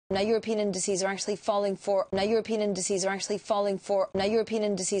Now European indices are actually falling for. Now European indices are actually falling for. Now European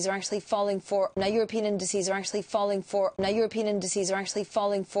indices are actually falling for. Now European indices are actually falling for. Now European indices are actually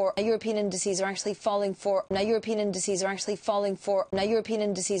falling for. Now European indices are actually falling for. Now European indices are actually falling for. Now European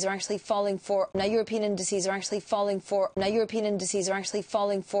indices are actually falling for. Now European indices are actually falling for. Now European indices are actually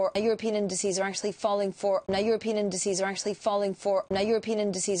falling for. Now European indices are actually falling for. Now European indices are actually falling for. Now European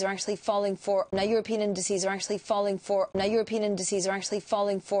indices are actually falling for. Now European indices are actually falling for. Now European indices are actually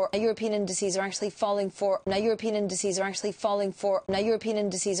falling for. Now European indices are actually falling for. Now European indices are actually falling for. Now European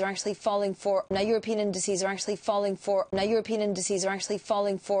indices are actually falling for. Now European indices are actually falling for. Now European indices are actually falling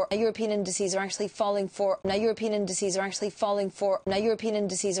for. Now European indices are actually falling for. Now European indices are actually falling for. Now European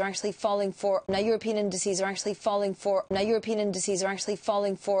indices are actually falling for. Now European indices are actually falling for. Now European indices are actually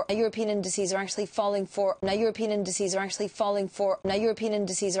falling for. Now European indices are actually falling for. Now European indices are actually falling for.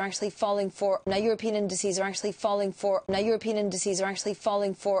 Now European indices are actually falling for. Now European indices are actually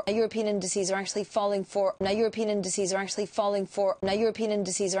falling for. Now European indices are actually falling for. Now European indices are actually falling for. Now European indices are actually falling for. Now European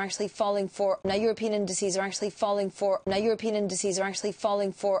indices are actually falling for. Now European indices are actually falling for. Now European indices are actually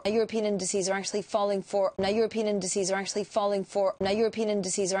falling for. Now European indices are actually falling for. Now European indices are actually falling for. Now European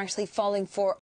indices are actually falling for.